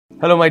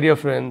Hello my dear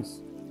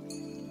friends,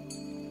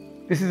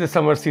 this is the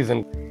summer season.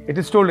 It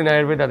is told in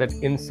Ayurveda that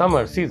in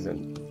summer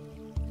season,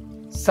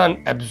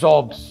 sun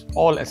absorbs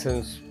all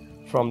essence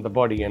from the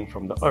body and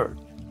from the earth.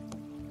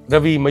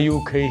 Ravi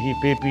mayukhehi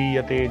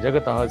pepiyate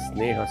jagatah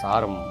sneha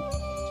saram.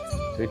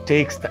 So it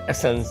takes the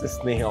essence,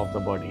 sneha of the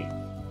body.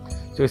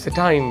 So it's a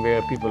time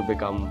where people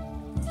become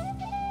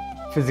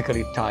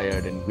physically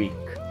tired and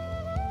weak.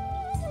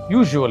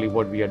 Usually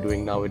what we are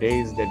doing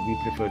nowadays is that we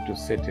prefer to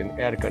sit in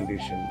air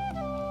condition.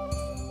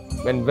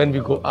 When we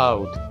go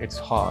out, it's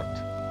hot.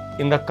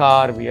 In the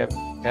car, we have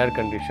air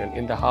condition.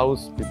 In the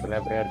house, people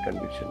have air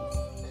condition.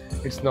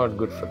 It's not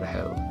good for the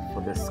health, for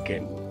the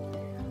skin,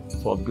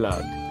 for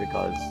blood,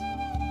 because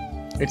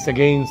it's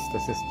against the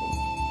system,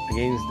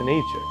 against the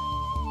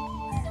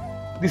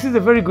nature. This is a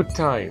very good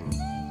time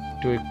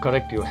to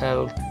correct your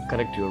health,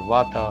 correct your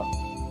vata,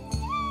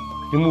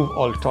 remove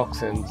all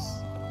toxins,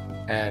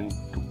 and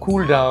to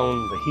cool down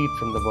the heat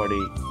from the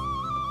body.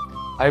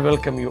 I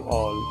welcome you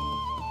all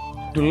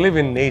to live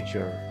in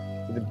nature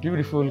with a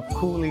beautiful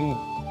cooling,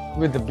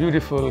 with a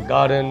beautiful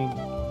garden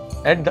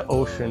at the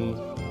ocean,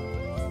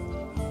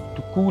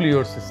 to cool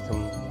your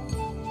system.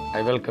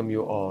 I welcome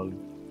you all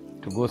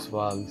to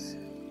Gosval's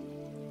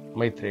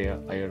Maitreya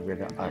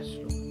Ayurveda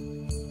Ashram.